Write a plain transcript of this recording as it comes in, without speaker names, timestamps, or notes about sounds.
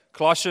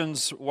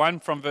Colossians 1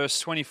 from verse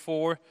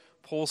 24,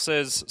 Paul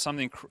says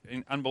something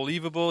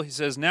unbelievable. He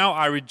says, "Now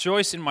I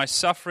rejoice in my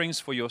sufferings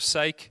for your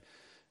sake,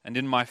 and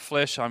in my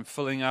flesh I'm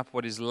filling up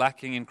what is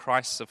lacking in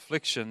Christ's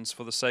afflictions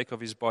for the sake of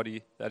his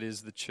body, that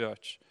is the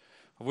church,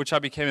 of which I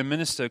became a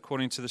minister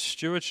according to the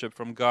stewardship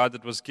from God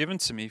that was given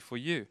to me for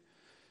you,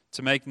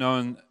 to make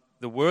known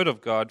the word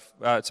of God,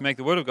 to make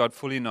the word of God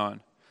fully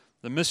known,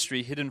 the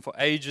mystery hidden for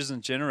ages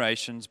and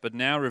generations, but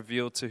now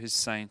revealed to his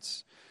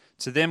saints.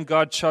 To them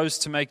God chose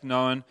to make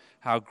known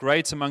how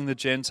great among the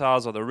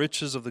Gentiles are the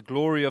riches of the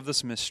glory of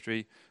this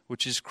mystery,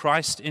 which is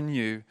Christ in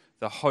you,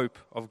 the hope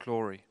of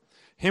glory.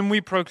 Him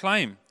we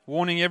proclaim,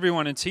 warning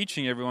everyone and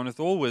teaching everyone with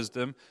all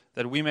wisdom,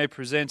 that we may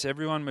present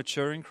everyone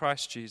mature in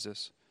Christ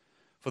Jesus.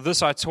 For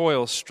this I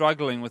toil,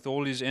 struggling with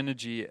all his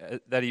energy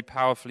that he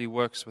powerfully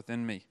works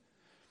within me.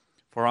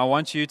 For I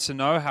want you to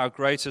know how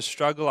great a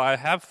struggle I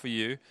have for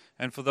you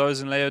and for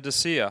those in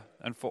Laodicea,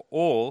 and for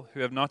all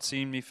who have not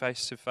seen me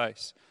face to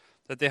face,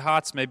 that their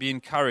hearts may be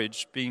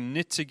encouraged, being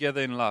knit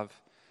together in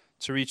love,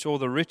 to reach all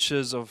the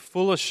riches of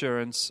full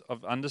assurance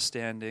of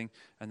understanding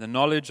and the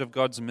knowledge of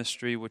God's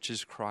mystery, which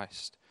is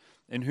Christ,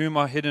 in whom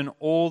are hidden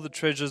all the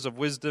treasures of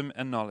wisdom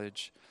and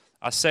knowledge.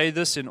 I say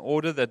this in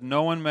order that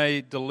no one may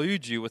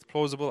delude you with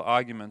plausible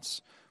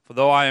arguments. For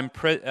though I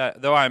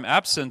am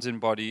absent in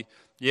body,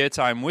 yet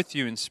I am with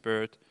you in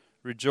spirit,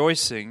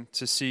 rejoicing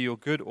to see your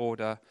good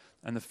order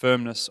and the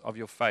firmness of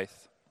your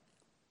faith."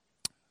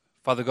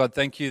 Father God,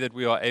 thank you that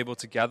we are able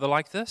to gather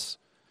like this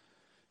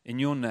in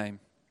your name.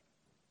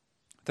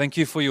 Thank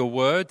you for your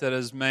word that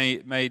is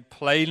made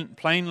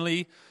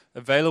plainly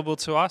available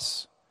to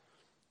us.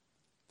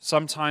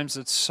 Sometimes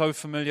it's so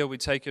familiar we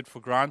take it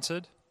for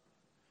granted.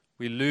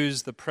 We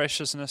lose the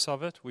preciousness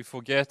of it. We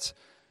forget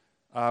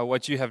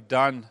what you have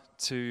done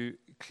to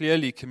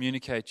clearly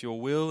communicate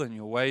your will and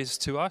your ways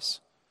to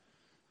us.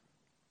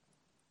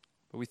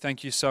 But we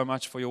thank you so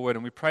much for your word,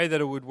 and we pray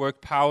that it would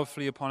work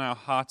powerfully upon our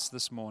hearts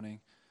this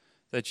morning,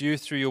 that you,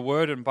 through your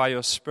word and by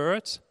your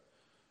Spirit,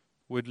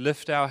 would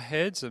lift our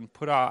heads and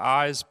put our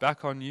eyes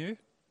back on you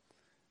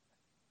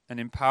and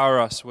empower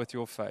us with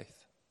your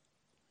faith.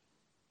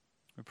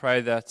 We pray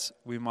that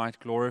we might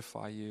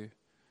glorify you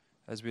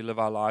as we live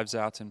our lives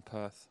out in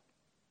Perth.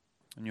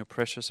 In your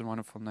precious and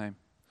wonderful name,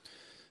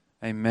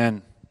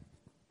 amen.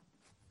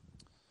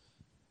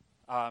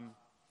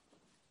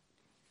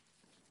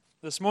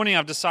 This morning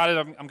I've decided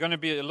I'm going to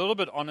be a little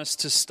bit honest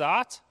to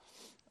start.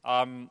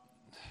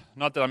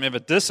 Not that I'm ever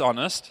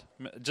dishonest,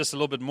 just a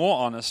little bit more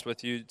honest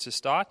with you to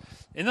start.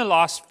 In the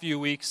last few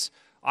weeks,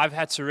 I've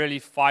had to really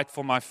fight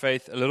for my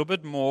faith a little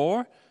bit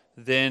more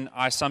than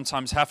I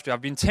sometimes have to.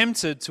 I've been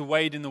tempted to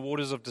wade in the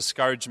waters of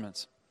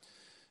discouragement.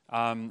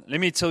 Let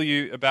me tell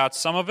you about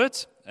some of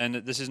it, and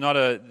this is not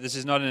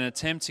an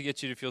attempt to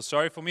get you to feel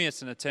sorry for me.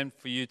 It's an attempt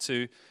for you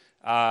to,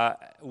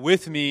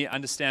 with me,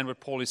 understand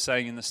what Paul is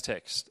saying in this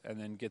text, and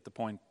then get the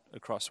point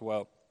across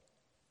well.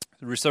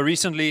 So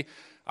recently,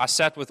 I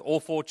sat with all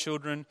 4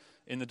 children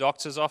in the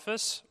doctor's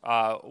office.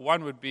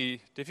 One would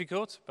be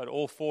difficult, but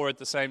all 4 at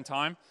the same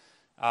time,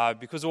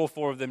 because all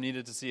 4 of them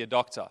needed to see a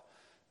doctor.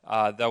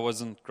 That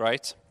wasn't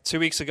great. 2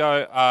 weeks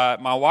ago,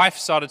 my wife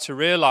started to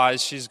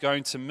realize she's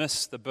going to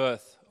miss the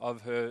birth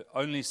of her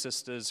only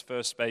sister's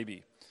first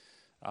baby,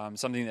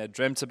 something they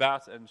dreamt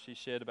about, and she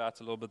shared about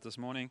a little bit this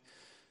morning.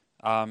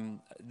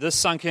 This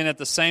sunk in at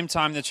the same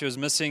time that she was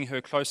missing her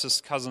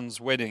closest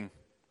cousin's wedding.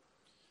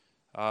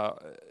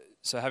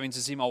 So having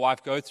to see my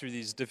wife go through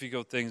these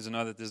difficult things and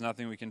know that there's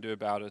nothing we can do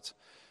about it.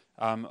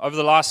 Over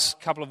the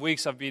last couple of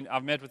weeks,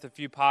 I've met with a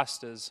few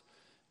pastors,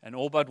 and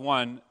all but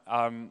one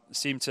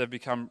seem to have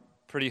become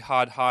pretty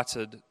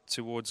hard-hearted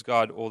towards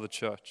God or the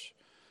church,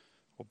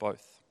 or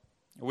both.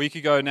 A week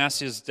ago,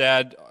 Nasia's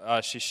dad,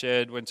 she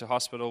shared, went to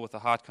hospital with a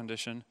heart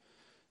condition.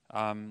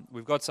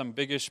 We've got some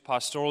biggish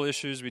pastoral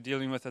issues we're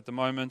dealing with at the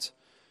moment.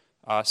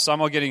 Some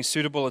are getting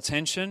suitable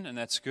attention, and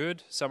that's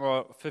good. Some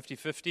are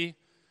 50-50.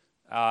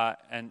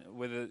 And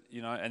whether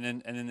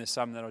and then there's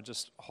some that are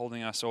just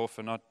holding us off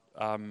and not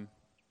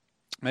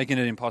making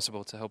it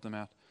impossible to help them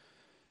out.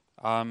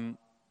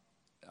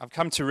 I've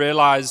come to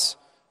realize,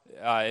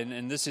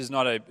 and this is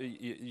not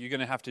you're going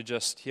to have to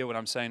just hear what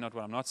I'm saying, not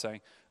what I'm not saying.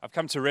 I've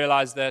come to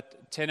realize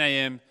that 10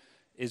 a.m.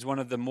 is one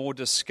of the more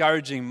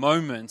discouraging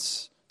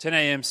moments. 10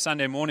 a.m.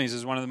 Sunday mornings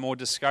is one of the more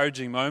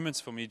discouraging moments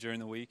for me during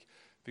the week,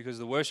 because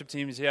the worship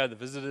team is here, the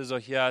visitors are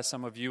here,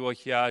 some of you are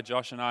here,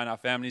 Josh and I and our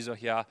families are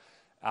here.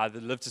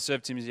 The Live to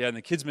Serve team is here, and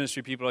the kids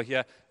ministry people are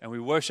here, and we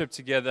worship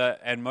together,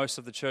 and most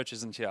of the church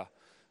isn't here.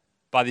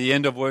 By the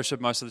end of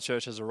worship, most of the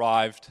church has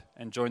arrived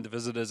and joined the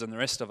visitors and the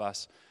rest of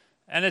us.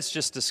 And it's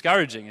just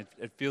discouraging.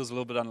 It feels a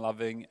little bit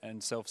unloving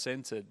and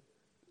self-centered.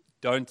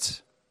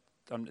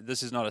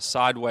 This is not a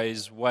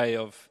sideways way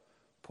of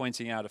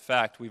pointing out a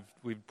fact.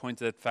 We've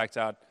pointed that fact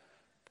out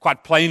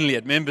quite plainly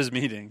at members'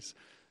 meetings.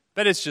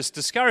 But it's just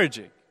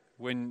discouraging.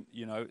 When,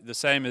 the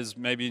same as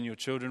maybe in your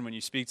children, when you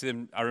speak to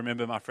them. I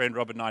remember my friend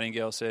Robert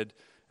Nightingale said,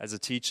 as a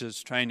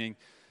teacher's training,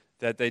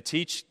 that they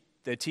teach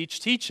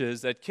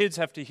teachers that kids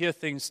have to hear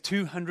things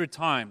 200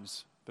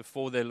 times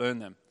before they learn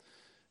them,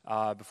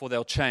 before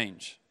they'll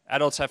change.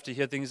 Adults have to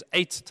hear things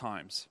 8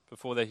 times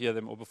before they hear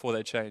them or before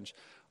they change.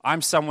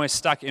 I'm somewhere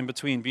stuck in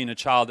between being a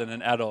child and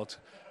an adult.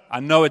 I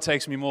know it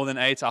takes me more than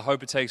 8. I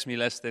hope it takes me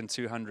less than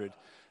 200.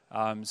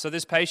 So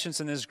there's patience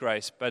and there's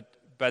grace. But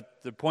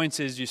the point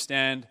is you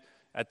stand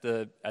at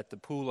the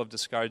pool of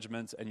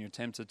discouragement and you're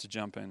tempted to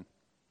jump in.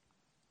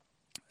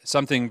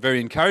 Something very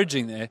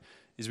encouraging there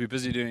is we're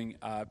busy doing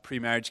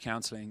pre-marriage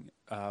counseling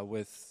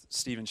with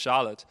Steve and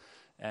Charlotte.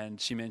 And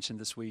she mentioned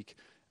this week,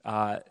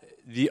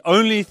 the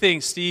only thing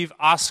Steve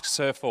asks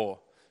her for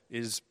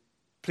is,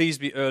 please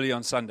be early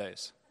on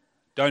Sundays.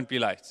 Don't be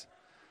late.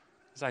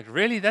 It's like,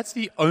 really? That's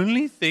the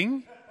only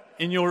thing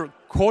in your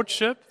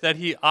courtship that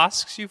he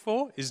asks you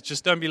for, is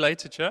just don't be late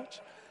to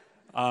church?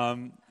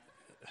 I'm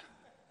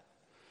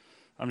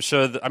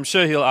sure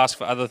he'll ask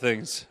for other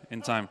things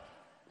in time.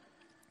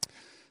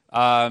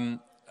 I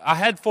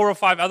had 4 or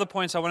 5 other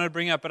points I wanted to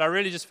bring up, but I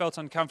really just felt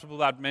uncomfortable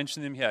about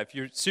mentioning them here. If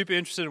you're super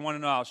interested and want to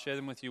know, I'll share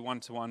them with you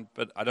one-to-one,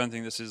 but I don't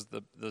think this is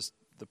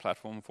the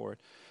platform for it.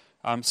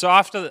 So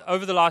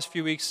over the last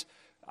few weeks,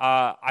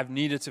 I've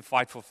needed to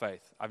fight for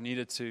faith. I've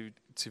needed to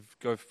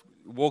go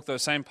walk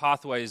those same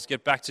pathways,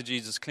 get back to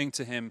Jesus, cling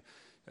to Him.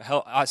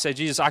 I say,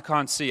 Jesus, I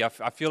can't see. I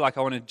feel like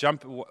I want to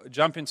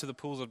jump into the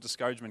pools of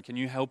discouragement. Can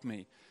you help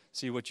me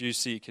see what you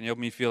see? Can you help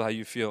me feel how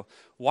you feel?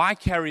 Why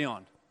carry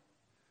on?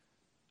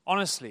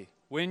 Honestly,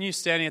 when you're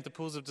standing at the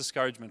pools of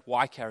discouragement,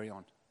 why carry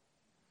on?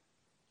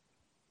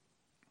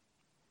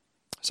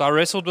 So I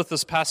wrestled with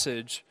this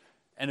passage,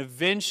 and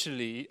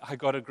eventually I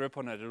got a grip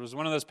on it. It was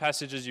one of those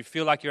passages you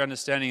feel like you're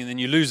understanding, and then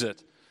you lose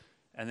it.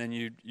 And then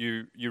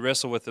you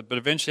wrestle with it. But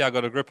eventually I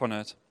got a grip on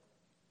it.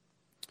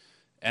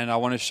 And I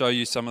want to show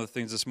you some of the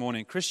things this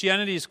morning.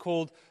 Christianity is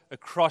called a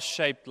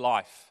cross-shaped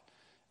life.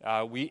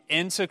 We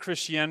enter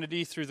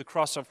Christianity through the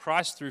cross of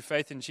Christ, through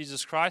faith in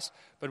Jesus Christ,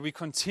 but we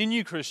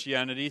continue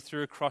Christianity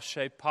through a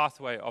cross-shaped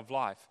pathway of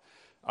life.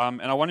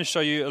 And I want to show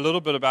you a little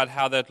bit about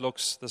how that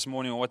looks this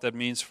morning, or what that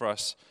means for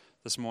us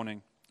this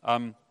morning.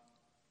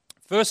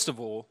 First of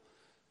all,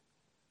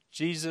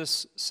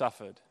 Jesus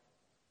suffered.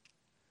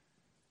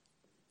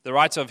 The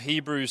writer of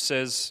Hebrews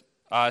says,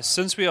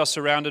 since we are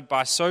surrounded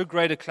by so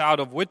great a cloud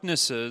of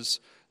witnesses,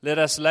 let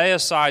us lay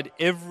aside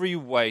every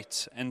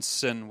weight and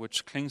sin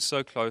which clings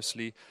so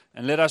closely,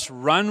 and let us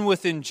run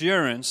with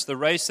endurance the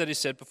race that is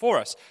set before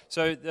us.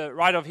 So the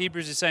writer of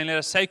Hebrews is saying, let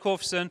us take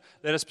off sin,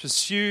 let us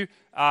pursue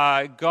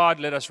God,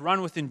 let us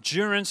run with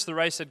endurance the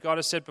race that God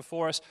has set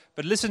before us.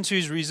 But listen to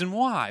his reason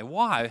why.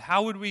 Why?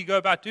 How would we go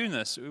about doing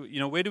this?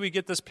 Where do we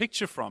get this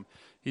picture from?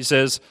 He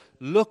says,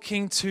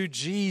 looking to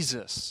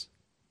Jesus,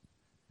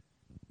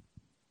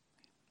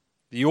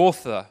 the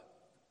author,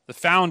 the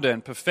founder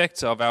and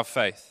perfecter of our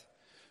faith,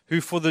 who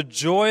for the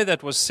joy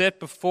that was set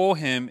before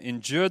him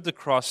endured the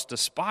cross,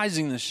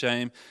 despising the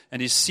shame,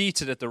 and is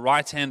seated at the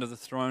right hand of the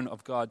throne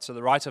of God. So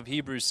the writer of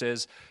Hebrews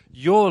says,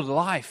 your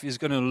life is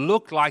going to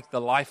look like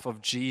the life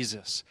of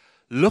Jesus.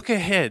 Look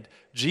ahead.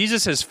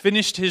 Jesus has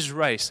finished his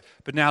race,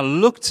 but now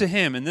look to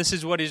him, and this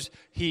is what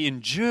he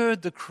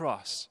endured the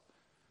cross.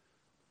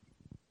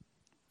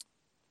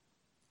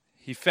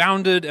 He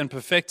founded and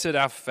perfected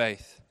our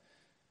faith,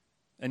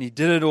 and he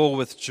did it all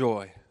with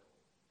joy,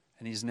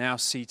 and he's now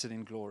seated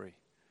in glory.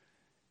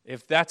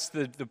 If that's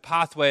the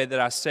pathway that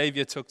our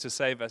Savior took to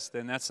save us,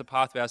 then that's the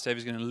pathway our Savior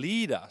is going to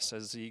lead us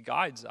as he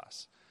guides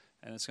us.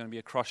 And it's going to be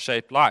a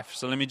cross-shaped life.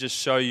 So let me just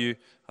show you,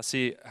 I'll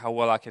see how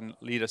well I can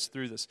lead us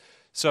through this.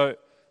 So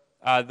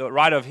the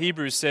writer of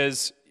Hebrews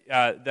says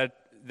that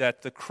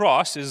the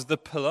cross is the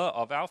pillar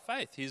of our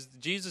faith.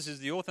 Jesus is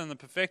the author and the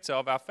perfecter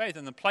of our faith.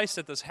 And the place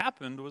that this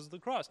happened was the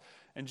cross.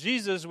 And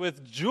Jesus,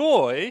 with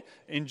joy,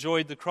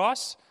 enjoyed the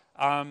cross.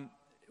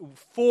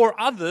 For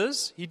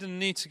others, he didn't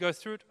need to go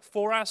through it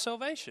for our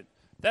salvation.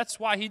 That's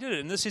why he did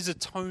it. And this is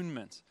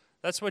atonement.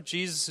 That's what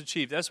Jesus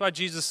achieved. That's why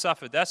Jesus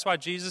suffered. That's why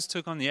Jesus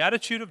took on the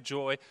attitude of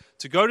joy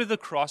to go to the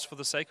cross for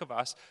the sake of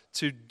us,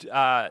 to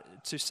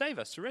save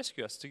us, to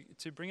rescue us,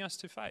 to bring us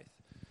to faith.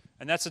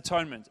 And that's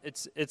atonement.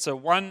 It's a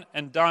one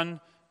and done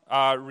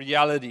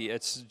reality.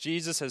 It's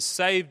Jesus has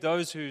saved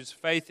those whose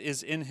faith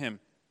is in him.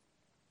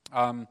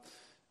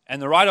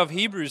 And the writer of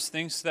Hebrews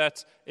thinks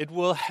that it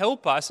will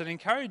help us and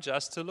encourage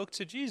us to look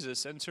to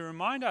Jesus and to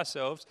remind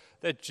ourselves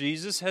that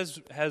Jesus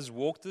has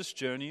walked this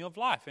journey of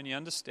life and he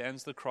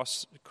understands the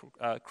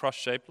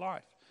cross-shaped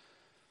life.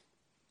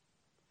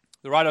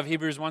 The writer of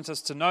Hebrews wants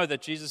us to know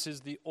that Jesus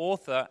is the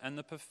author and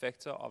the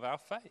perfecter of our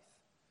faith.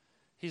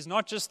 He's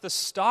not just the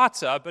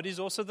starter, but he's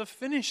also the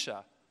finisher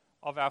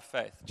of our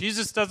faith.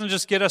 Jesus doesn't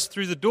just get us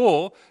through the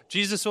door,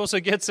 Jesus also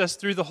gets us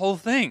through the whole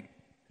thing.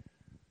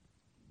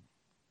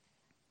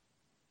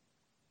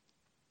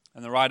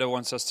 And the writer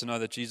wants us to know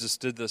that Jesus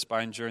did this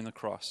by enduring the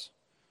cross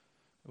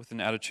with an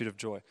attitude of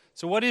joy.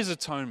 So what is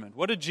atonement?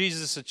 What did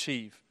Jesus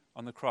achieve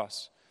on the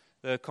cross?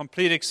 The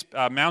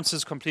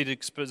Mounce's complete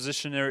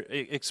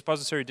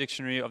expository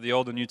dictionary of the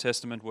Old and New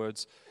Testament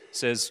words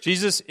says,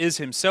 Jesus is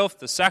himself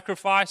the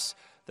sacrifice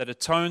that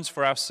atones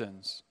for our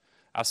sins.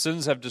 Our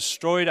sins have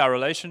destroyed our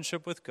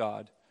relationship with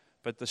God,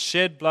 but the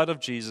shed blood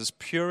of Jesus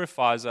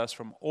purifies us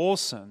from all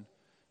sin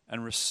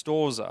and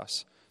restores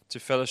us to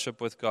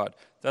fellowship with God.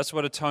 That's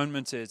what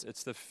atonement is.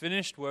 It's the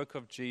finished work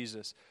of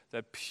Jesus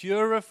that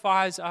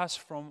purifies us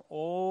from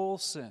all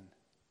sin.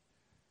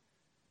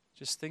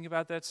 Just think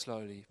about that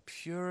slowly.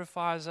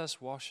 Purifies us,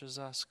 washes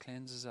us,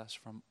 cleanses us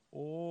from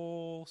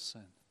all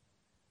sin,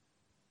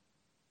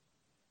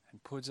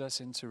 and puts us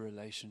into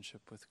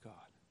relationship with God.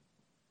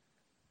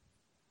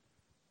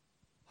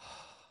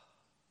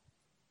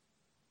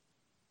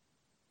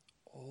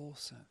 All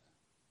sin.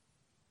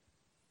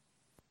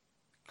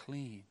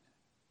 Clean.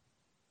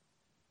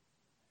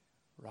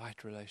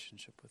 Right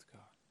relationship with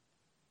God.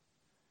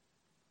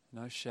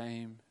 No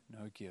shame,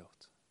 no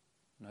guilt,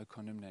 no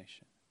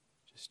condemnation.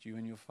 Just you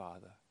and your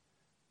Father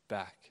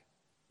back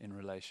in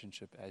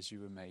relationship as you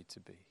were made to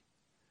be.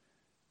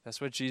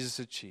 That's what Jesus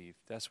achieved.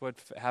 That's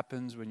what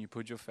happens when you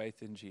put your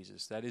faith in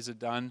Jesus. That is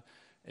done.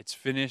 It's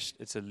finished.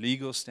 It's a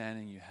legal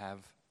standing you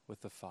have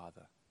with the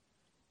Father.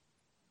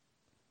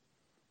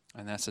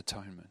 And that's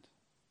atonement.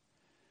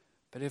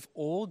 But if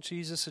all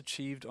Jesus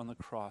achieved on the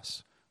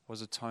cross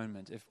was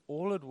atonement, if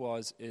all it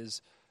was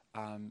is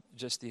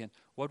just the end,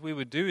 what we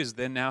would do is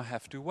then now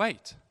have to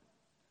wait.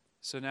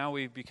 So now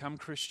we've become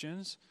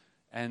Christians,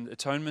 and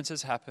atonement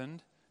has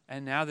happened,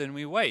 and now then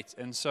we wait.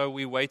 And so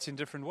we wait in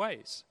different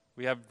ways.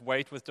 We have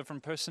wait with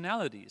different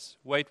personalities,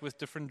 wait with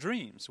different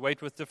dreams,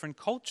 wait with different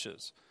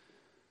cultures.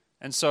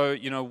 And so,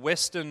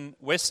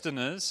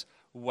 Westerners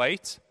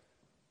wait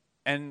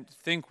and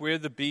think we're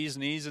the bee's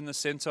knees in the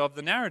center of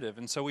the narrative.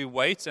 And so we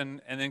wait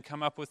and then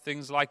come up with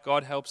things like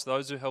God helps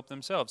those who help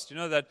themselves. Do you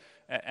know that,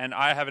 and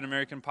I have an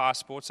American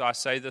passport, so I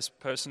say this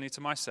personally to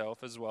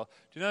myself as well.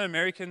 Do you know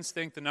Americans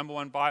think the number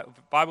one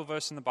Bible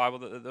verse in the Bible,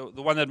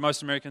 the one that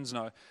most Americans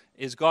know,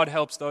 is God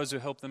helps those who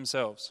help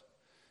themselves?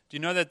 Do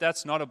you know that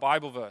that's not a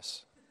Bible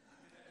verse?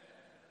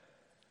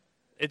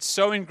 It's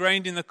so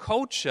ingrained in the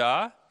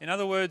culture. In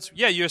other words,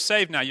 yeah, you're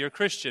saved now, you're a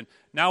Christian.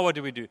 Now what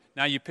do?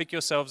 Now you pick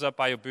yourselves up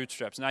by your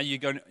bootstraps. Now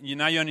you're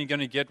only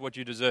going to get what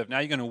you deserve. Now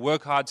you're going to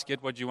work hard to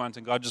get what you want,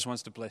 and God just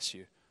wants to bless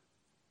you.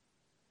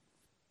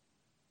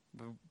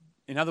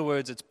 In other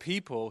words, it's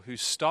people who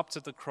stopped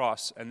at the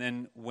cross and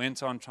then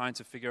went on trying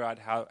to figure out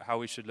how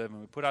we should live,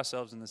 and we put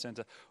ourselves in the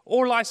center.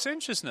 Or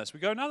licentiousness, we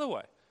go another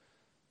way.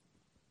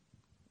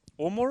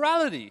 Or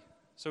morality.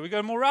 So we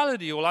go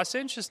morality or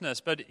licentiousness.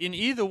 But in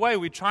either way,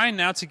 we're trying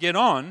now to get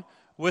on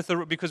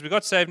because we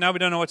got saved. Now we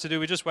don't know what to do.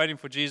 We're just waiting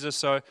for Jesus.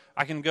 So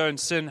I can go and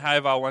sin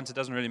however I want. It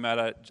doesn't really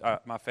matter.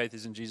 My faith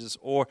is in Jesus.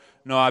 Or,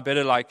 no, I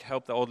better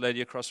help the old lady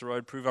across the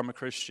road, prove I'm a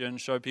Christian,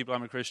 show people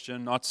I'm a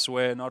Christian, not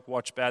swear, not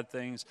watch bad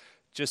things,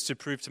 just to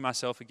prove to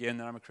myself again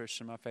that I'm a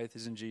Christian. My faith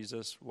is in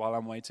Jesus while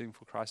I'm waiting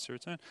for Christ to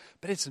return.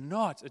 But it's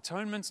not.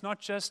 Atonement's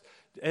not just,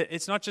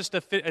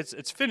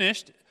 it's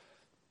finished.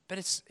 But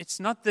it's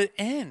not the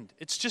end.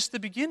 It's just the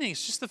beginning.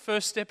 It's just the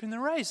first step in the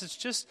race. It's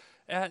just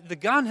the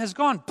gun has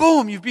gone.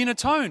 Boom, you've been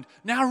atoned.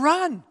 Now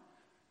run.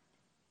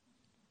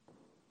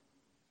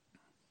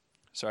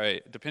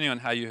 Sorry, depending on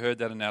how you heard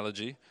that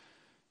analogy,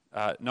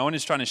 no one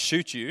is trying to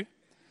shoot you.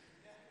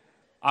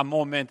 I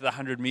more meant the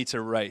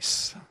 100-meter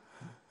race.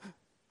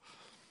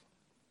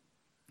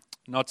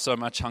 Not so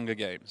much Hunger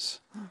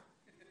Games.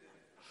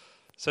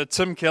 So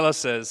Tim Keller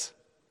says,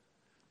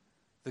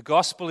 the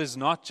gospel is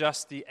not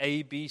just the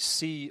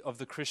ABC of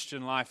the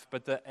Christian life,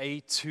 but the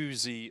A to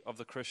Z of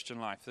the Christian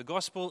life. The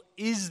gospel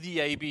is the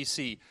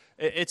ABC.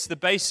 It's the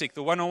basic,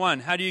 the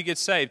 101. How do you get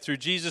saved? Through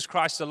Jesus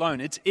Christ alone.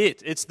 It's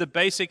it. It's the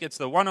basic. It's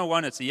the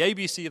 101. It's the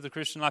ABC of the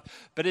Christian life,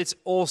 but it's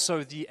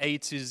also the A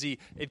to Z.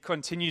 It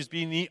continues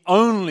being the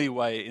only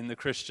way in the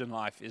Christian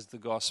life is the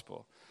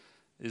gospel,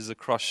 is the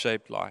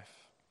cross-shaped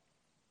life.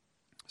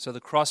 So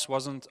the cross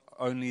wasn't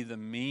only the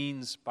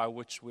means by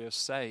which we're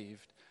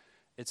saved,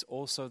 it's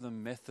also the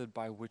method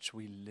by which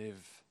we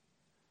live.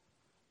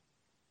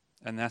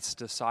 And that's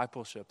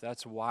discipleship.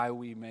 That's why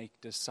we make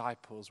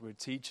disciples. We're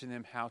teaching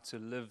them how to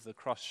live the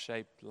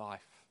cross-shaped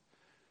life.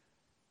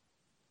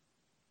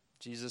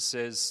 Jesus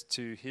says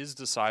to his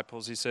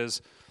disciples, he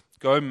says,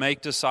 go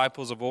make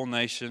disciples of all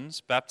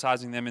nations,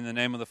 baptizing them in the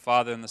name of the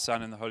Father and the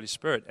Son and the Holy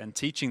Spirit, and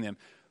teaching them.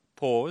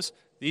 Pause.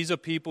 These are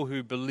people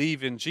who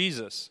believe in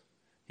Jesus.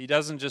 He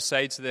doesn't just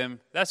say to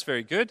them, that's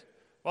very good.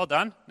 Well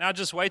done. Now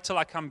just wait till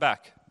I come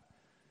back.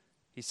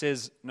 He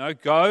says, no,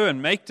 go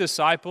and make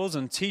disciples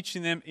and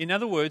teaching them. In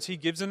other words, he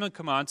gives them a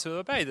command to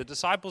obey. The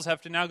disciples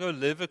have to now go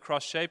live a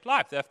cross-shaped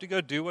life. They have to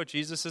go do what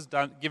Jesus has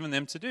given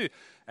them to do.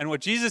 And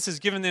what Jesus has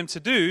given them to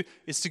do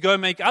is to go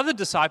make other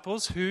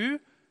disciples who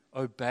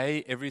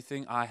obey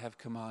everything I have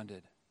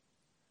commanded.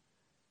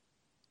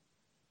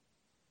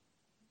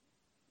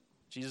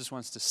 Jesus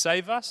wants to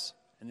save us,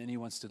 and then he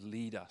wants to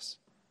lead us.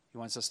 He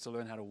wants us to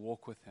learn how to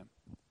walk with him.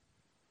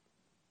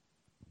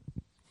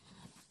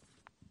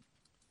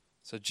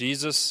 So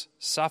Jesus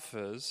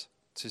suffers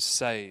to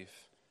save.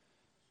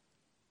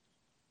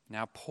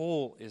 Now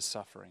Paul is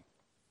suffering.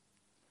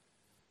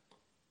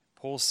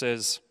 Paul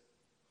says,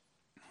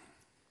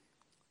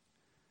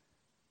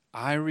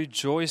 I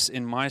rejoice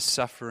in my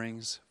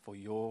sufferings for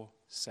your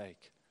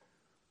sake.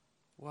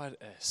 What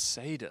a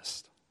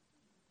sadist.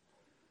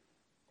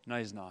 No,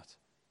 he's not.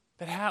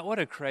 But what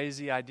a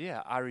crazy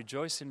idea. I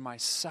rejoice in my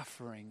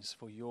sufferings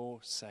for your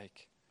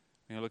sake.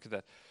 We're going to look at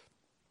that.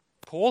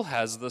 Paul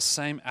has the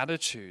same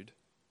attitude,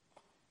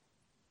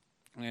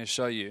 I'm going to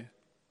show you,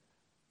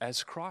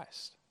 as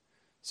Christ.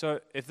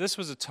 So if this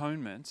was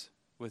atonement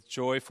with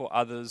joy for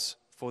others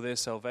for their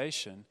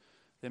salvation,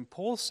 then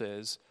Paul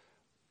says,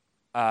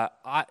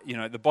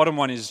 the bottom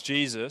one is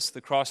Jesus. The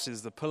cross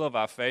is the pillar of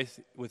our faith.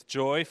 With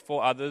joy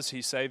for others,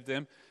 he saved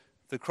them.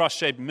 The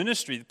cross-shaped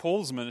ministry,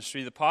 Paul's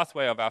ministry, the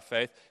pathway of our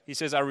faith, he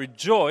says, I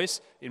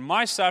rejoice in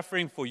my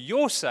suffering for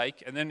your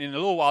sake. And then in a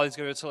little while, he's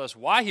going to tell us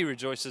why he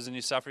rejoices in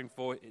his suffering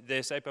for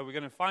their sake. But we're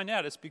going to find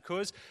out it's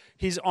because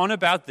he's on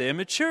about their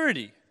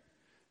maturity.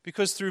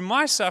 Because through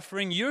my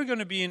suffering, you're going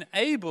to be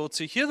enabled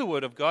to hear the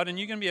word of God, and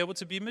you're going to be able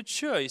to be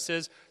mature. He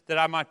says that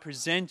I might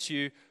present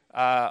you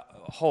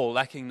whole,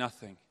 lacking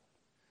nothing.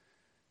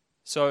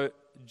 So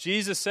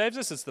Jesus saves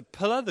us. It's the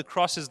pillar. The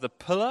cross is the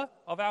pillar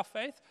of our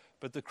faith.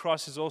 But the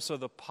cross is also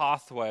the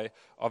pathway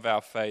of our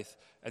faith.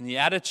 And the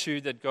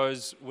attitude that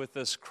goes with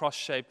this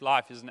cross-shaped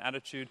life is an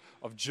attitude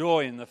of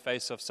joy in the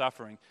face of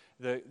suffering.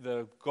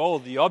 The goal,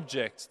 the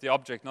object,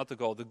 not the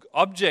goal. The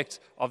object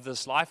of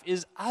this life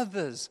is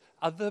others,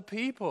 other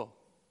people.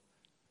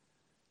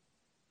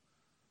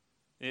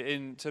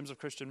 In terms of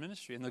Christian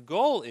ministry. And the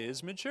goal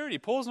is maturity.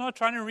 Paul's not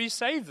trying to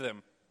resave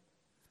them.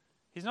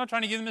 He's not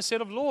trying to give them a set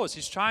of laws.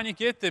 He's trying to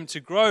get them to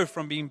grow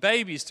from being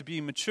babies to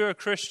being mature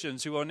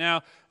Christians who are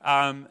now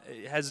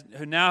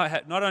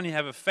not only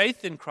have a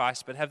faith in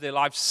Christ, but have their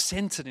lives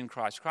centered in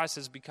Christ. Christ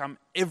has become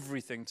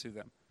everything to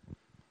them.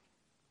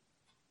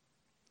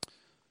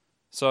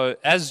 So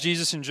as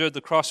Jesus endured the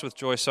cross with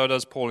joy, so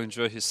does Paul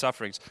endure his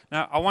sufferings.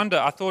 Now,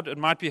 I thought it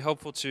might be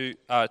helpful to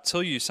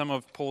tell you some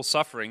of Paul's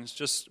sufferings,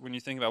 just when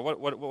you think about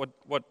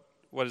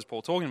what is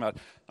Paul talking about.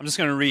 I'm just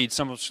going to read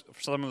some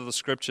of the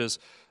scriptures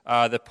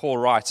that Paul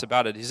writes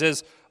about it. He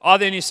says, are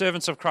there any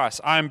servants of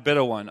Christ? I am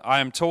better one. I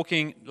am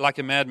talking like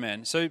a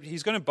madman. So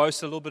he's going to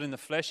boast a little bit in the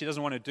flesh. He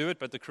doesn't want to do it,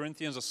 but the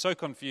Corinthians are so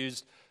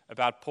confused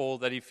about Paul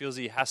that he feels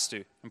he has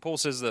to. And Paul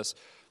says this,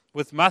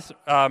 with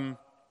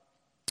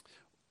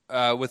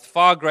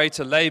far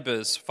greater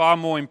labors, far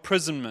more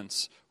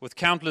imprisonments, with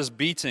countless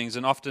beatings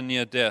and often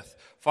near death.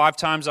 5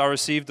 times I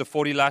received the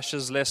 40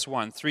 lashes less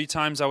one. 3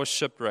 times I was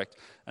shipwrecked.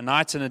 A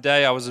night and a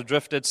day I was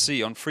adrift at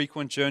sea, on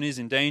frequent journeys,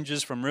 in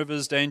dangers from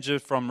rivers, danger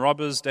from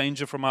robbers,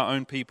 danger from our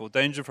own people,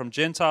 danger from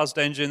Gentiles,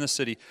 danger in the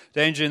city,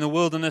 danger in the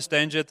wilderness,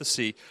 danger at the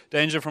sea,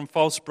 danger from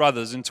false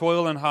brothers, in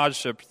toil and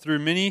hardship, through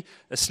many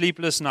a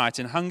sleepless night,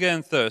 in hunger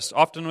and thirst,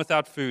 often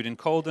without food, in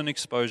cold and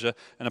exposure,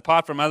 and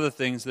apart from other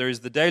things, there is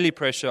the daily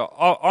pressure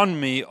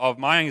on me of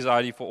my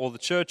anxiety for all the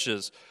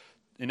churches.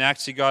 In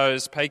Acts, he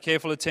goes, pay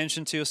careful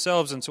attention to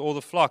yourselves and to all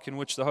the flock in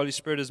which the Holy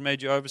Spirit has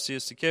made you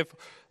overseers to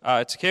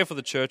care for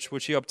the church,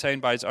 which he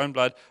obtained by his own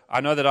blood.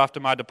 I know that after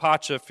my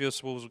departure,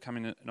 fierce wolves will come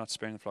in, not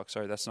sparing the flock.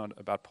 Sorry, that's not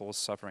about Paul's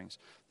sufferings.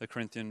 The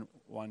Corinthian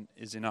one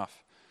is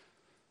enough.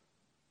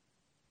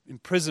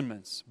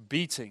 Imprisonments,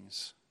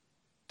 beatings,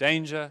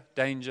 danger,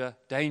 danger,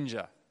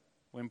 danger.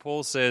 When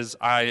Paul says,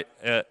 I'm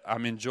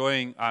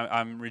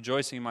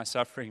rejoicing in my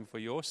suffering for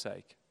your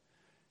sake,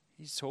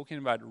 he's talking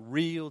about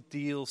real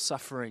deal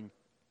suffering.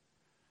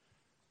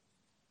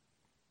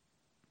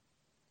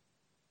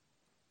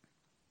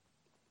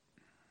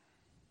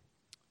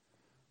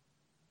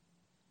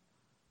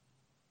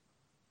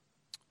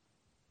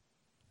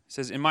 He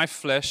says, in my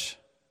flesh,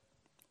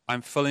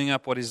 I'm filling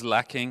up what is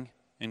lacking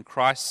in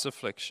Christ's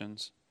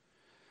afflictions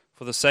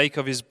for the sake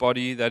of his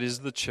body, that is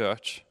the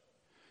church,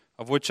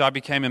 of which I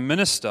became a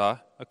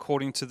minister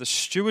according to the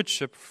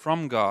stewardship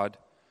from God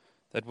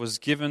that was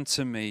given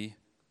to me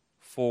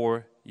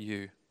for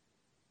you.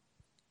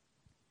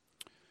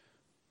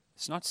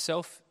 It's not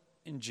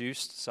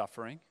self-induced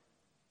suffering.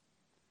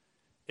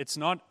 It's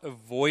not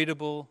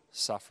avoidable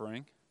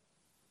suffering.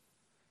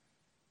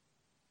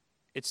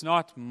 It's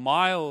not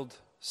mild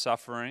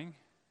suffering.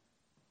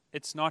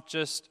 It's not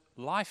just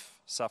life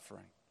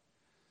suffering.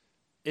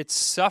 It's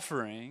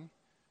suffering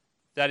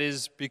that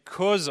is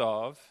because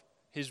of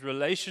his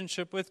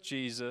relationship with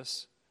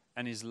Jesus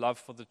and his love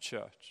for the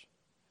church.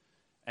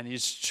 And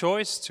his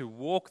choice to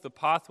walk the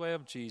pathway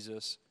of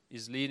Jesus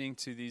is leading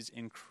to these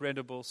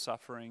incredible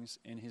sufferings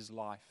in his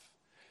life.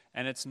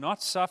 And it's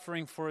not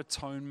suffering for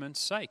atonement's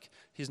sake.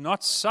 He's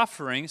not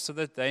suffering so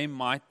that they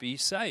might be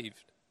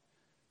saved.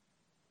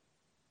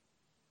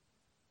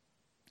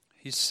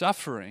 He's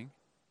suffering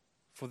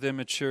for their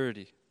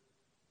maturity.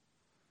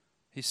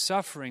 He's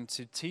suffering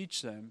to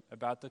teach them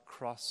about the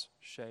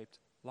cross-shaped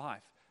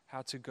life,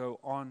 how to go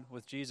on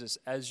with Jesus.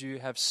 As you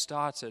have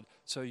started,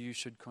 so you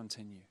should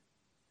continue.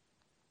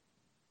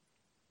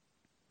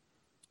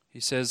 He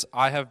says,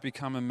 I have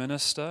become a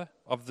minister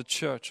of the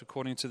church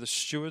according to the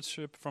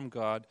stewardship from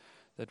God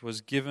that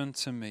was given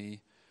to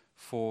me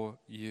for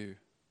you.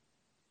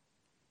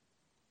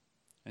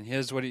 And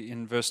here's what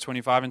in verse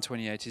 25 and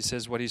 28, he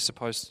says what he's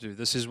supposed to do.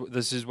 This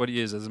is what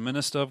he is. As a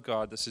minister of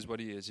God, this is what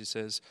he is. He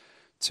says,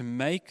 to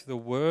make the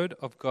word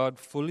of God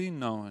fully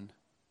known,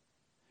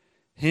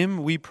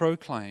 him we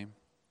proclaim,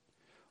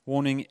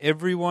 warning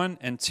everyone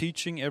and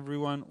teaching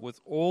everyone with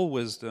all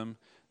wisdom,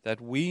 that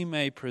we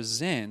may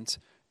present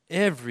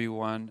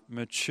everyone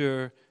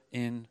mature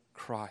in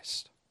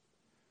Christ.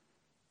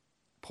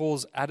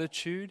 Paul's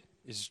attitude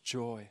is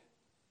joy.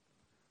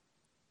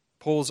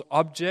 Paul's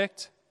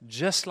object,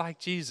 just like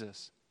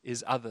Jesus,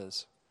 is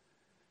others.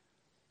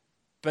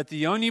 But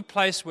the only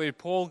place where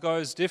Paul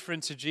goes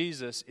different to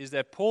Jesus is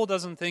that Paul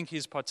doesn't think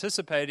he's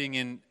participating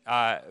in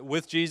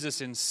with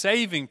Jesus in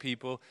saving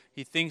people.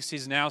 He thinks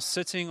he's now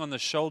sitting on the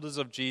shoulders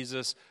of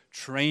Jesus,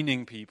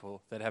 training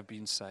people that have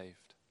been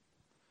saved.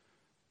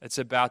 It's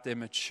about their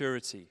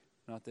maturity,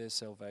 not their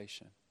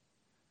salvation.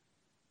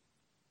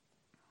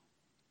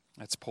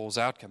 That's Paul's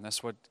outcome.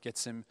 That's what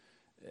gets him.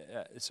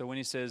 So when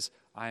he says,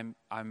 "I'm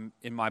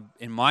in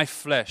my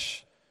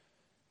flesh,"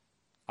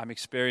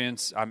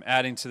 I'm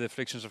adding to the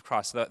afflictions of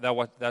Christ.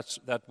 That's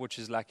that which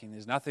is lacking.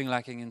 There's nothing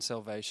lacking in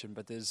salvation,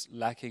 but there's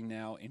lacking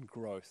now in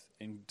growth,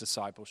 in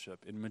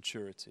discipleship, in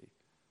maturity.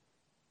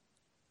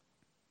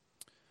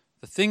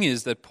 The thing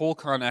is that Paul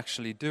can't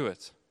actually do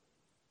it.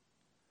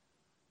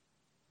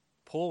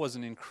 Paul was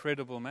an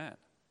incredible man.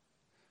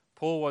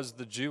 Paul was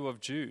the Jew of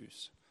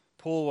Jews.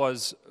 Paul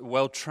was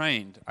well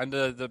trained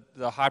under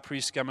the high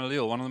priest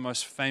Gamaliel, one of the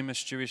most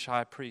famous Jewish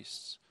high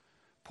priests.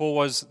 Paul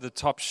was the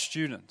top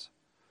student.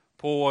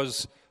 Paul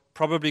was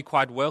probably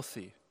quite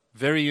wealthy,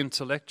 very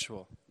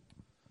intellectual.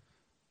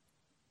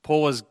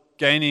 Paul was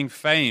gaining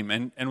fame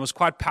and was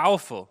quite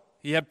powerful.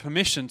 He had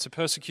permission to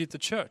persecute the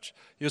church.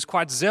 He was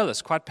quite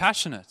zealous, quite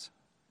passionate.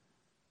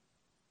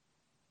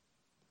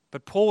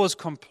 But Paul was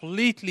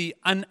completely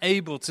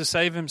unable to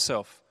save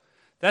himself.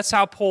 That's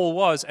how Paul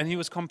was, and he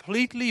was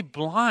completely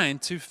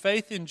blind to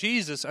faith in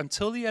Jesus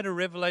until he had a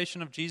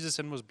revelation of Jesus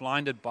and was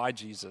blinded by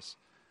Jesus.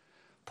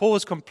 Paul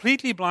was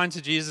completely blind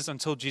to Jesus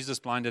until Jesus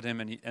blinded him,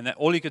 and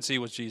all he could see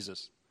was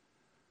Jesus.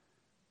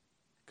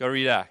 Go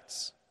read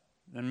Acts.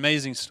 An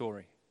amazing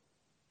story.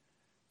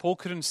 Paul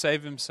couldn't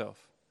save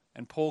himself,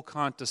 and Paul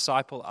can't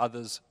disciple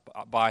others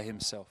by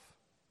himself.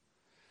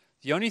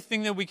 The only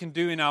thing that we can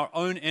do in our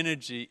own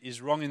energy is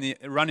run in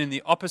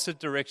the opposite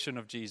direction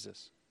of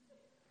Jesus.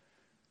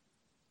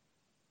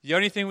 The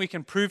only thing we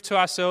can prove to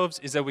ourselves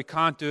is that we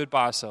can't do it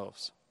by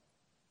ourselves.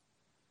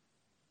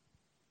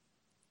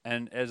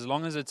 And as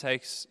long as it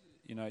takes,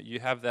 you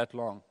have that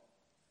long.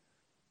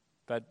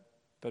 But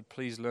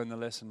please learn the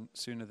lesson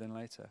sooner than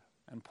later.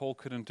 And Paul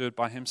couldn't do it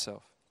by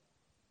himself.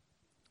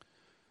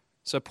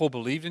 So Paul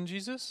believed in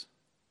Jesus.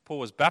 Paul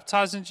was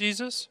baptized in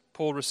Jesus.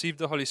 Paul received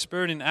the Holy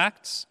Spirit in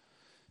Acts.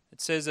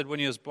 It says that when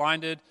he was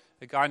blinded,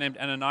 a guy named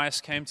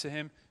Ananias came to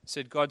him,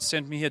 said, "God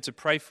sent me here to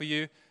pray for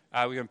you.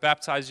 We're going to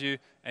baptize you,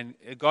 and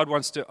God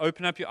wants to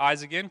open up your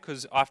eyes again,"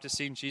 because after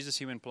seeing Jesus,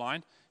 he went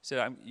blind. He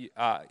said,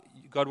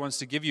 God wants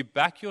to give you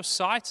back your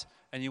sight,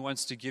 and he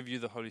wants to give you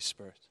the Holy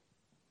Spirit.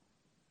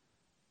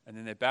 And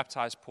then they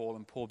baptized Paul,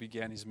 and Paul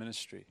began his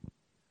ministry.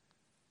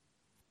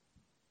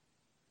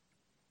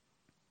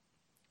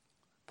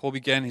 Paul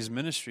began his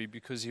ministry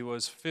because he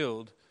was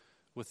filled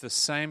with the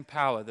same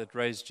power that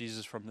raised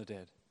Jesus from the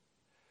dead.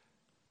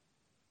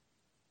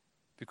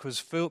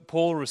 Because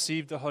Paul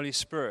received the Holy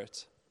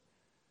Spirit,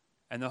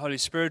 and the Holy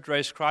Spirit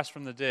raised Christ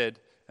from the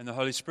dead, and the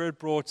Holy Spirit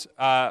brought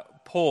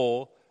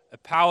Paul a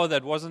power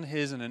that wasn't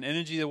his and an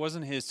energy that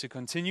wasn't his to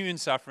continue in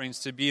sufferings,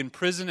 to be in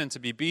prison and to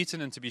be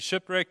beaten and to be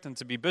shipwrecked and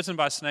to be bitten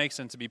by snakes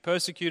and to be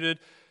persecuted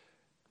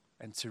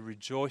and to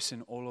rejoice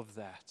in all of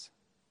that.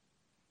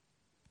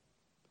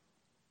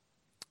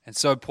 And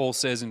so Paul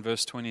says in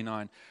verse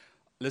 29,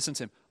 listen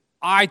to him,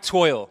 I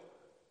toil,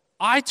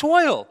 I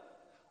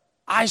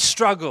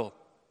struggle.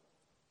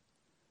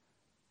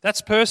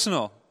 That's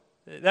personal.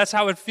 That's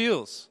how it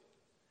feels.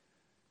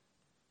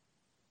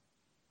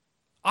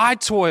 I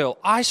toil,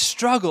 I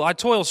struggle,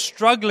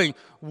 struggling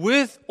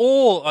with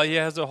all.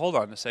 Hold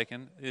on a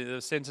second. The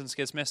sentence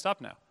gets messed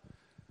up now.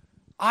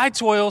 I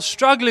toil,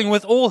 struggling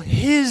with all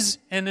his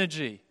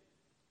energy,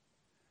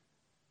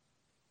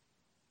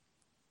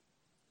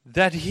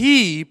 that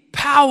he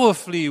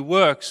powerfully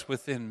works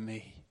within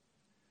me.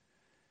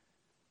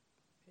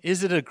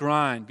 Is it a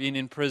grind, being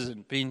in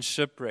prison, being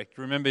shipwrecked?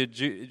 Remember,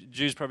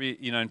 Jews probably,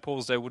 in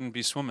Paul's day wouldn't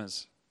be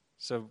swimmers.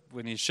 So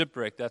when he's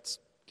shipwrecked, that's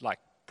like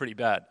pretty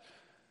bad.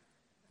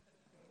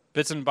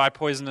 Bitten by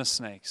poisonous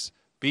snakes,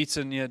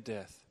 beaten near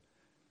death.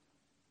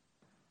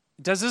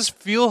 Does this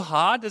feel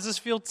hard? Does this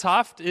feel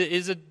tough?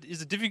 Is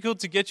it difficult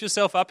to get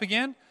yourself up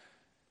again?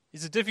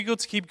 Is it difficult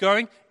to keep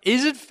going?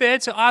 Is it fair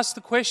to ask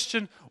the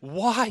question,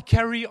 why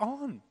carry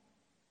on?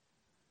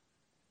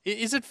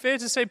 Is it fair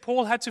to say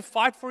Paul had to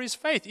fight for his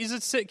faith? Is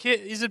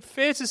it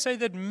fair to say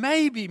that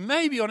maybe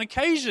on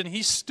occasion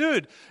he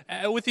stood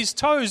with his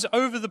toes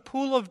over the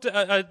pool of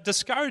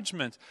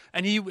discouragement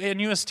and he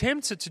was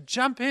tempted to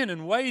jump in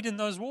and wade in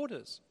those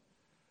waters?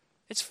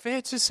 It's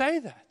fair to say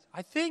that,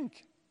 I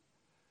think.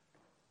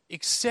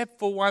 Except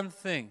for one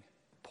thing.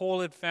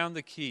 Paul had found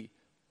the key.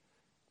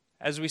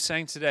 As we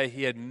sang today,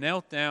 he had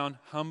knelt down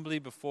humbly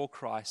before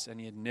Christ and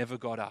he had never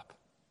got up.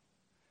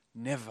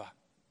 Never.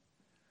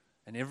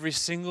 And every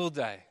single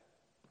day,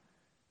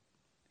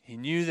 He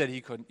knew that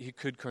he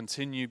could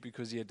continue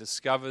because he had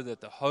discovered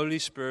that the Holy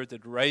Spirit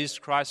that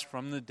raised Christ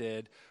from the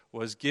dead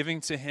was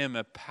giving to him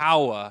a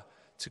power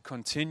to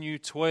continue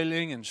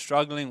toiling and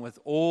struggling with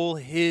all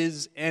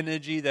his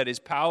energy that is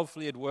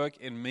powerfully at work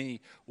in me.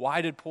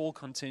 Why did Paul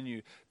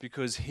continue?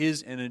 Because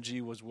his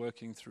energy was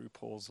working through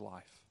Paul's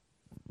life.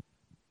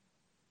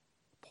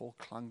 Paul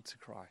clung to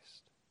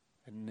Christ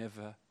and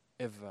never,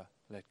 ever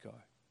let go.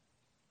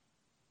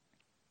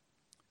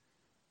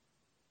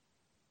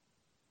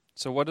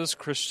 So what does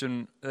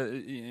Christian,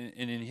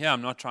 in here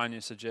I'm not trying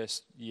to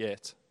suggest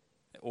yet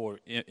or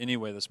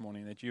anywhere this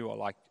morning that you are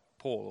like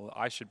Paul, or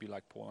I should be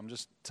like Paul. I'm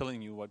just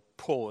telling you what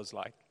Paul is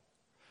like.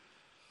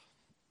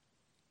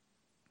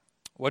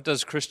 What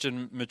does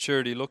Christian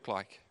maturity look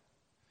like?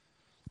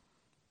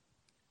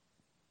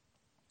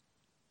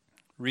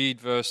 Read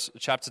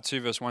chapter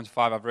 2, verse 1 to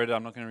 5. I've read it.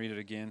 I'm not going to read it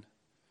again.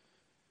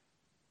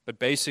 But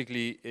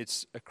basically,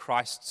 it's a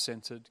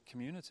Christ-centered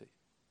community.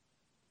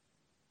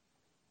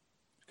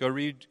 Go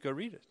read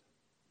it.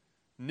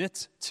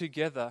 Knit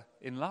together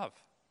in love.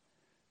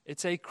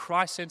 It's a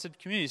Christ-centered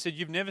community. He said,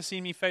 you've never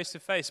seen me face to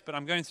face, but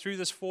I'm going through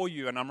this for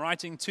you, and I'm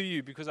writing to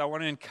you because I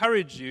want to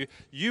encourage you.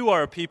 You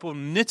are a people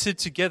knitted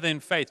together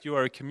in faith. You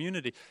are a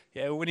community.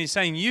 Yeah, when he's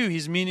saying you,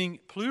 he's meaning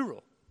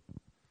plural.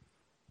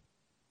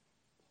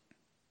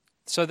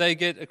 So they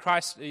get a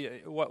Christ.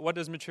 What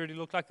does maturity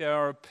look like? They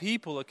are a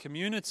people, a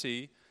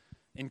community,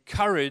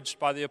 encouraged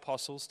by the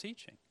apostles'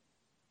 teaching.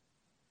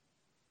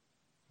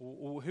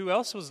 Who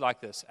else was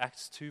like this?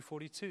 Acts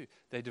 2:42.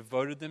 They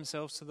devoted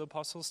themselves to the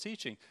apostles'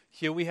 teaching.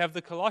 Here we have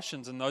the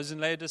Colossians and those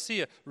in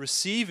Laodicea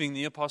receiving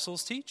the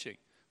apostles' teaching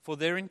for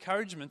their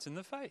encouragement in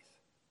the faith.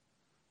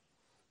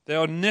 They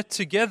are knit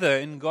together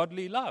in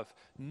godly love.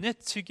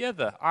 Knit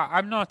together.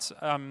 I'm not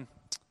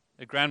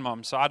a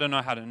grandmom, so I don't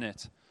know how to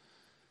knit.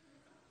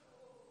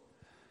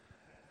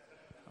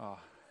 Oh,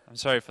 I'm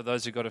sorry for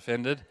those who got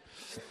offended.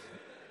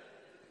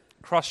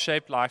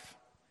 Cross-shaped life.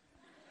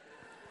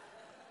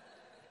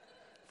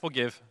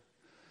 Forgive.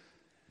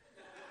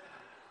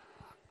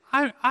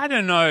 I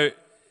don't know,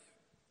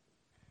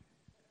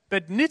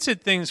 but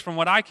knitted things, from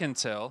what I can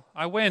tell,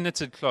 I wear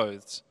knitted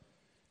clothes,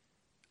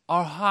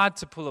 are hard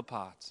to pull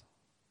apart.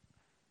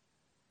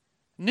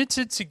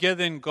 Knitted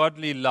together in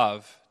godly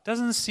love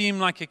doesn't seem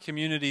like a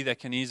community that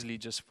can easily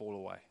just fall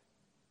away.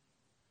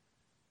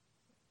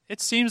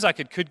 It seems like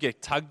it could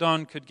get tugged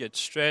on, could get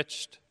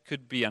stretched,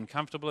 could be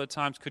uncomfortable at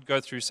times, could go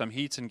through some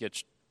heat and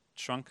get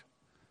shrunk.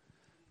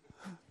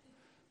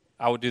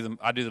 I do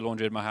the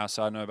laundry at my house,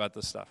 so I know about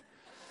this stuff.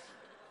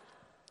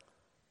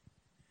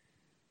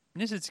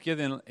 Knitted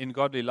together in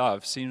godly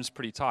love seems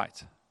pretty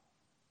tight.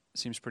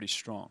 Seems pretty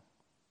strong.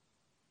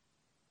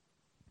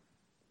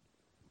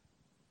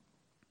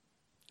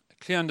 A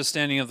clear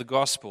understanding of the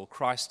gospel,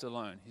 Christ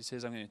alone. He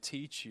says, I'm going to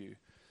teach you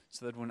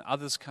so that when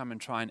others come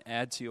and try and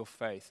add to your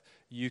faith,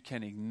 you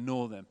can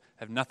ignore them,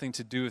 have nothing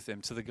to do with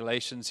them. To the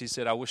Galatians, he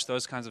said, I wish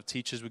those kinds of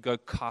teachers would go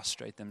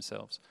castrate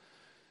themselves.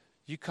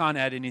 You can't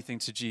add anything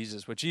to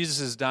Jesus. What Jesus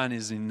has done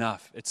is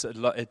enough.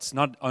 It's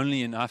not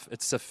only enough,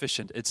 it's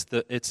sufficient.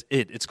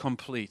 It's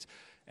complete.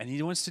 And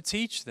he wants to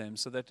teach them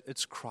so that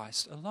it's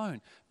Christ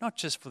alone, not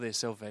just for their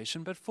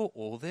salvation, but for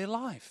all their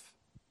life.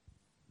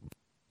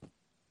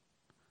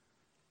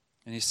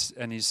 And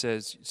he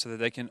says, so that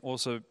they can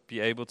also be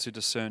able to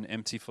discern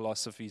empty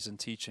philosophies and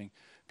teaching.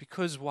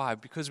 Because why?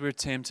 Because we're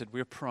tempted,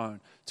 we're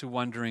prone to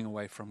wandering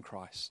away from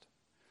Christ.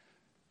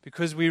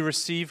 Because we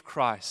receive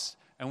Christ.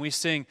 And we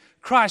sing,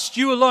 Christ,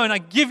 you alone, I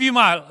give you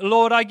my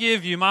heart, I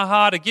give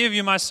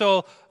you my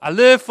soul, I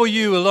live for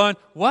you alone.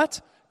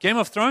 What? Game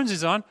of Thrones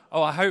is on?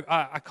 Oh,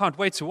 I can't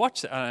wait to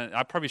watch it.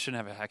 I probably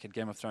shouldn't have a hack at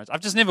Game of Thrones.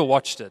 I've just never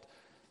watched it.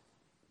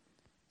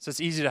 So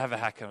it's easy to have a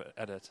hack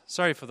at it.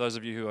 Sorry for those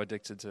of you who are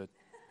addicted to it.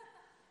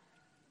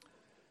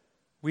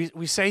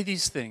 We say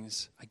these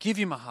things, I give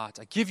you my heart,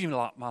 I give you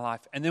my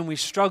life, and then we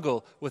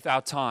struggle with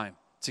our time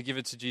to give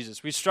it to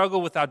Jesus. We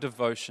struggle with our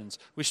devotions.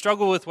 We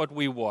struggle with what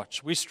we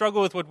watch. We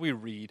struggle with what we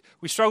read.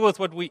 We struggle with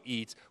what we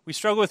eat. We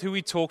struggle with who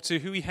we talk to,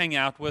 who we hang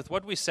out with,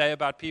 what we say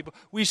about people.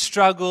 We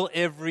struggle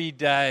every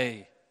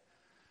day.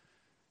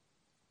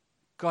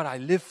 God, I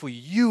live for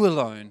you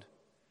alone,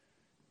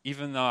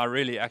 even though I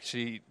really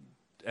actually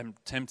am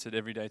tempted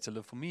every day to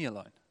live for me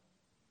alone.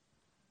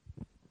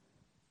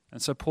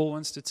 And so Paul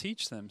wants to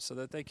teach them so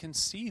that they can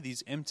see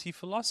these empty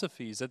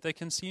philosophies, that they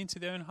can see into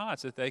their own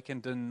hearts, that they can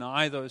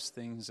deny those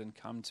things and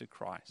come to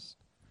Christ.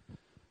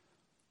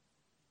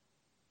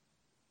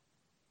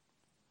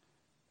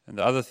 And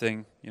the other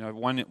thing,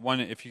 one,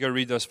 if you go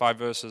read those 5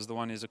 verses, the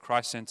one is a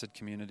Christ-centered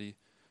community.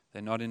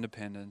 They're not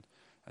independent.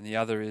 And the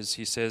other is,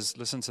 he says,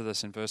 listen to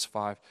this in verse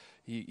 5.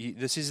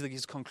 This is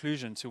his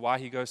conclusion to why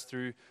he goes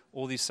through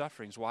all these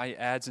sufferings, why he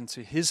adds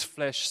into his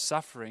flesh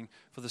suffering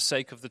for the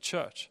sake of the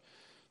church.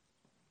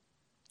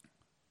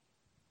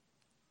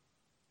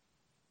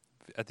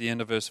 At the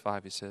end of verse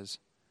 5, he says,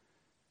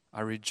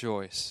 I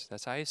rejoice.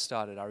 That's how he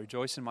started. I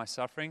rejoice in my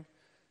suffering.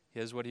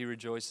 Here's what he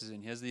rejoices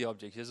in. Here's the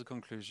object. Here's the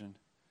conclusion.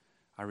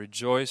 I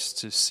rejoice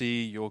to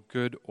see your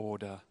good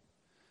order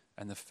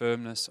and the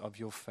firmness of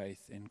your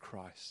faith in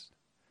Christ.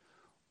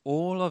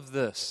 All of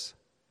this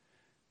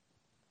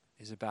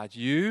is about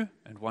you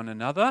and one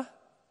another,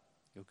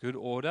 your good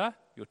order,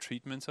 your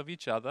treatment of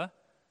each other,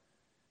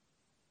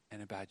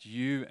 and about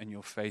you and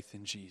your faith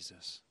in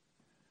Jesus.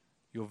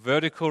 Your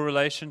vertical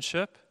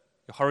relationship,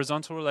 your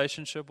horizontal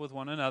relationship with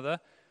one another,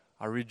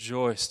 I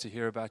rejoice to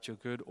hear about your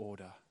good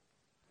order.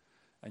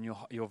 And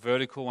your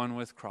vertical one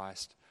with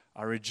Christ,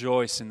 I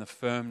rejoice in the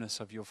firmness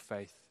of your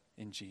faith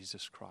in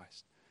Jesus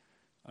Christ.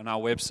 On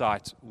our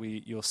website,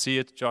 you'll see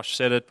it. Josh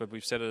said it, but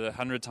we've said it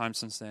 100 times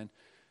since then.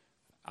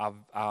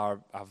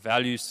 Our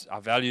values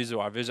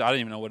or our vision, I don't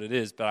even know what it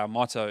is, but our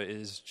motto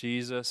is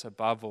Jesus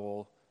above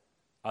all,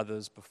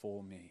 others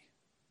before me.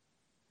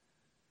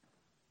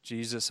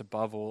 Jesus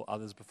above all,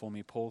 others before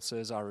me. Paul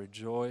says, I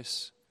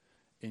rejoice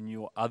in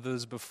your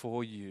others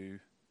before you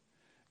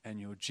and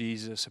your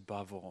Jesus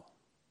above all.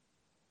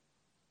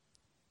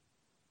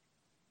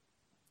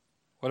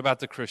 What about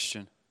the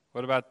Christian?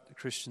 What about the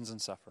Christians in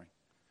suffering?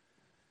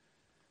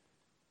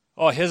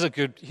 Oh, here's a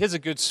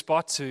good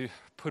spot to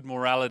put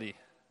morality.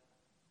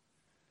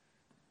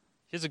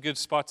 Here's a good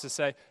spot to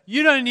say,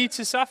 you don't need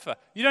to suffer.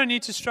 You don't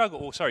need to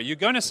struggle. You're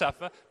going to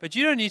suffer, but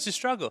you don't need to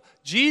struggle.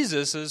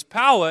 Jesus'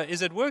 power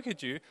is at work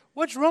at you.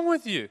 What's wrong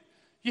with you?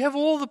 You have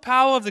all the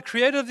power of the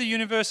Creator of the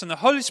universe and the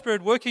Holy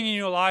Spirit working in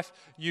your life.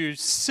 You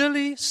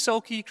silly,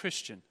 sulky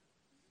Christian.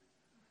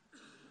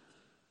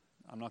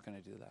 I'm not going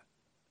to do that.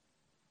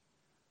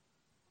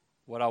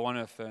 What I want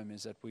to affirm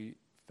is that we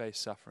face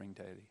suffering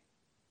daily.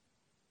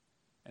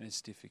 And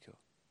it's difficult.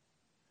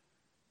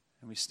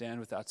 And we stand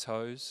with our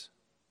toes,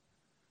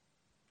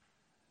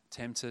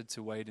 tempted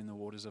to wade in the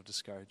waters of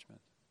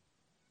discouragement.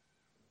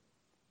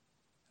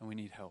 And we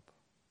need help.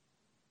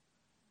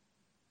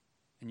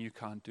 And you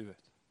can't do it.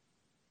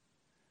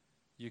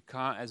 You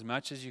can't, as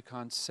much as you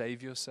can't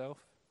save yourself,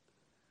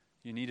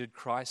 you needed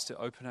Christ to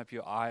open up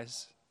your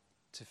eyes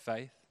to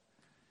faith.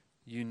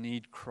 You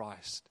need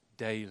Christ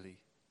daily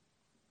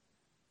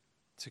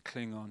to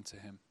cling on to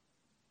Him.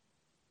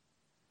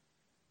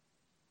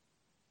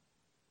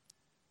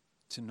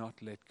 To not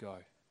let go.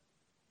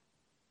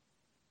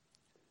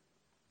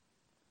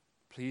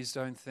 Please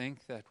don't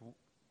think that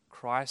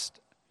Christ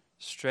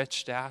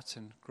stretched out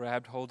and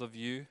grabbed hold of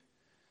you,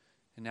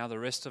 and now the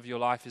rest of your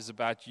life is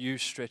about you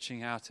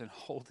stretching out and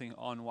holding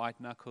on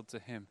white-knuckled to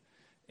Him.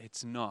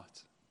 It's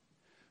not.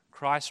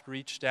 Christ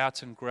reached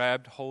out and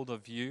grabbed hold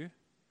of you,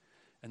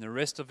 and the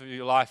rest of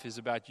your life is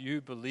about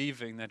you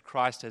believing that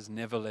Christ has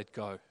never let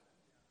go.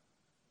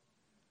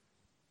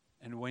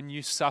 And when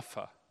you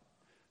suffer,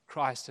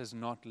 Christ has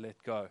not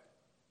let go.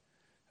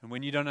 And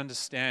when you don't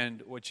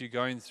understand what you're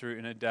going through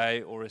in a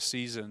day or a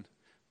season,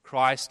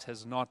 Christ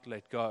has not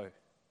let go.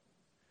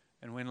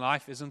 And when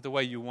life isn't the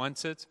way you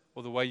want it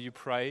or the way you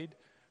prayed,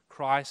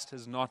 Christ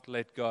has not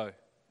let go.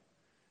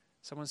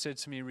 Someone said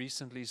to me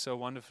recently so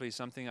wonderfully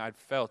something I'd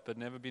felt but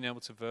never been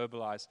able to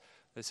verbalize.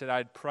 They said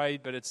I'd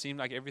prayed, but it seemed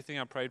like everything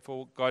I prayed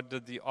for, God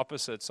did the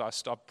opposite, so I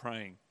stopped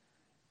praying.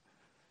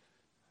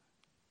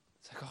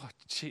 It's like, oh,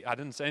 gee, I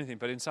didn't say anything,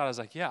 but inside I was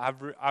like, yeah,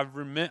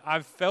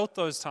 I've felt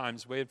those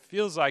times where it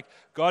feels like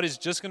God is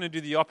just going to do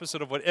the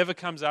opposite of whatever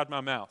comes out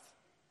my mouth.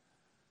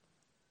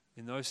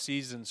 In those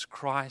seasons,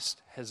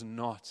 Christ has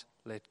not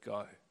let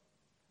go.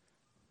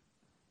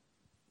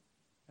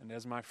 And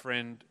as my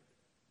friend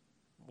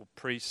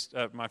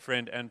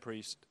and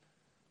priest,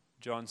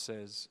 John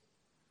says,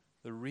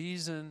 the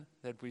reason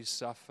that we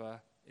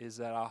suffer is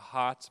that our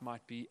hearts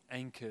might be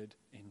anchored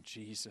in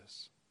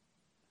Jesus.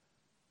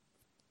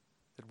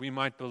 That we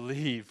might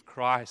believe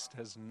Christ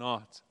has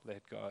not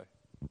let go.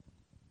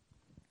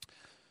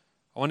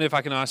 I wonder if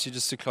I can ask you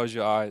just to close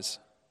your eyes.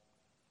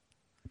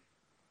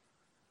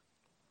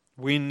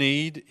 We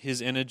need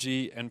His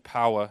energy and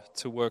power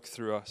to work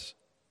through us.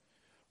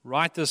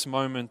 Right this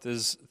moment,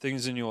 there's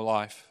things in your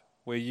life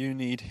where you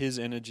need His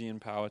energy and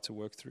power to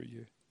work through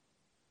you.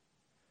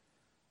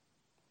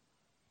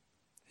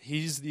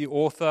 He's the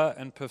author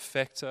and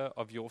perfecter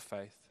of your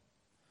faith.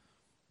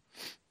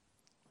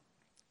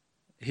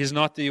 He's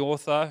not the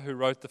author who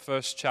wrote the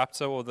first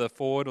chapter or the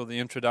foreword or the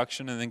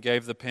introduction and then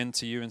gave the pen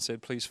to you and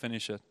said, please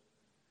finish it.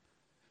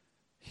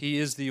 He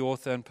is the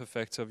author and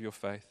perfecter of your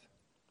faith.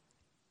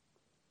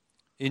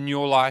 In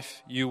your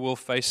life, you will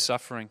face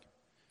suffering,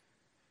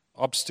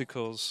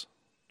 obstacles,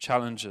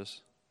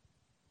 challenges.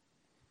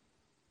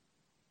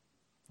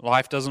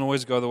 Life doesn't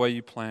always go the way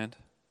you planned.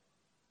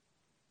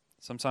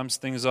 Sometimes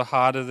things are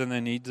harder than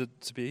they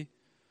needed to be.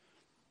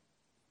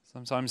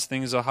 Sometimes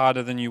things are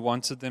harder than you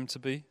wanted them to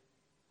be.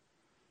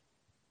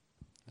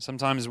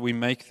 Sometimes we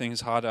make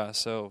things harder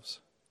ourselves.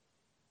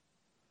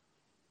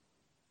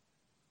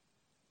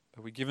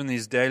 But we're given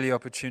these daily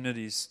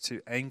opportunities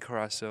to anchor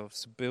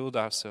ourselves, to build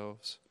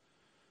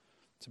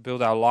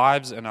our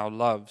lives and our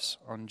loves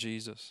on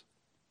Jesus.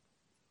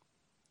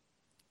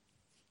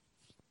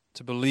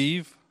 To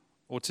believe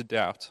or to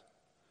doubt.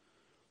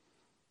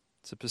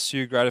 To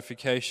pursue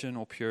gratification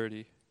or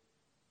purity.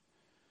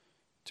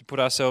 To put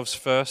ourselves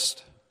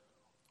first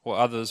or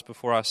others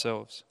before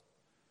ourselves.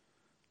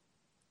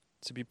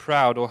 To be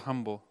proud or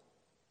humble.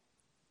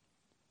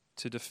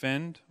 To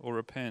defend or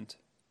repent.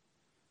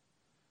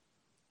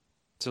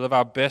 To live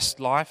our best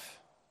life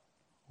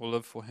or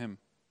live for Him?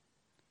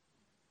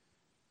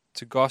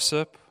 To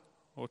gossip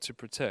or to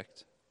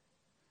protect?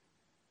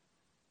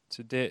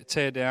 To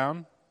tear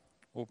down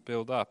or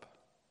build up?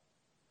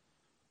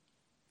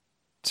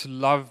 To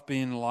love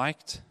being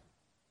liked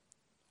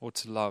or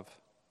to love?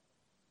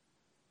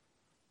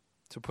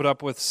 To put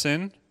up with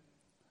sin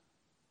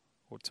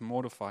or to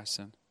mortify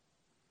sin?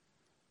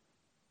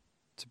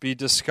 To be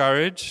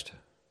discouraged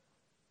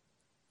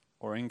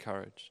or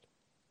encouraged?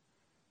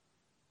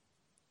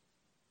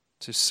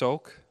 To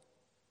sulk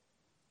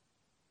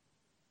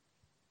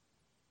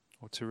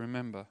or to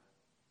remember?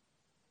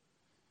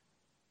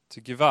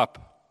 To give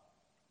up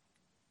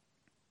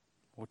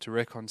or to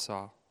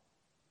reconcile?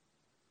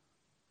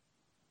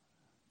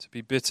 To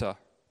be bitter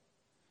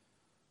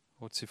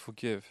or to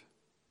forgive?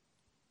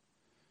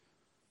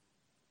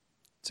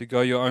 To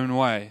go your own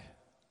way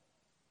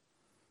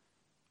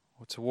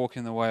or to walk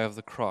in the way of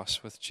the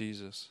cross with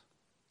Jesus?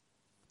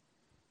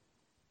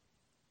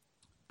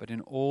 But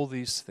in all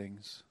these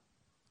things,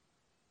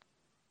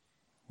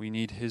 we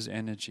need His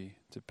energy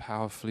to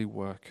powerfully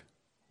work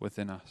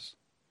within us.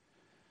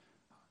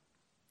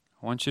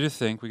 I want you to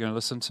think, we're going to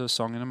listen to a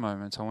song in a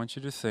moment. I want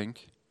you to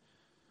think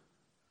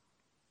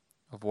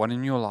of what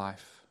in your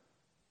life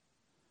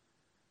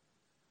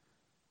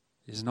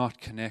is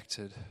not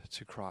connected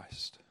to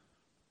Christ.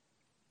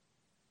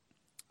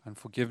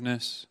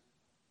 Unforgiveness,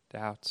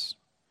 doubts,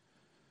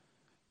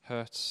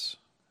 hurts,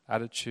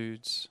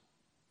 attitudes,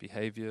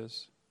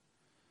 behaviors.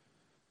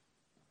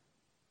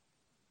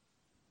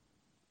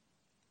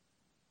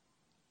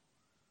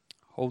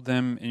 Hold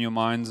them in your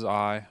mind's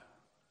eye,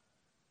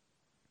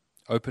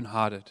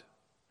 open-hearted.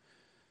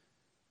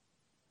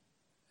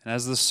 And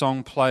as the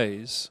song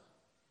plays,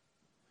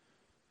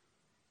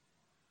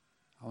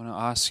 I want to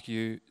ask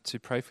you to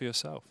pray for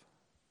yourself.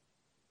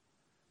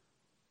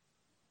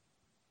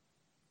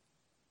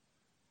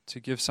 To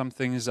give some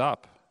things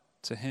up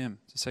to Him.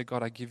 To say,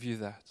 God, I give you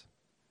that.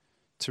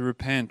 To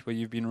repent where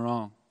you've been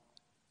wrong.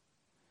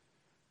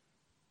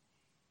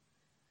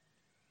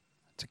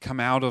 To come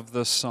out of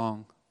this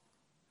song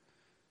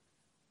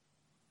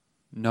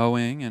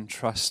knowing and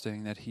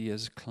trusting that He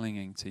is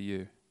clinging to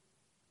you.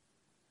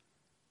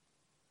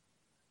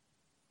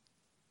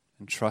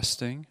 And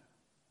trusting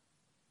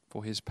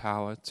for His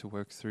power to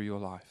work through your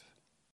life.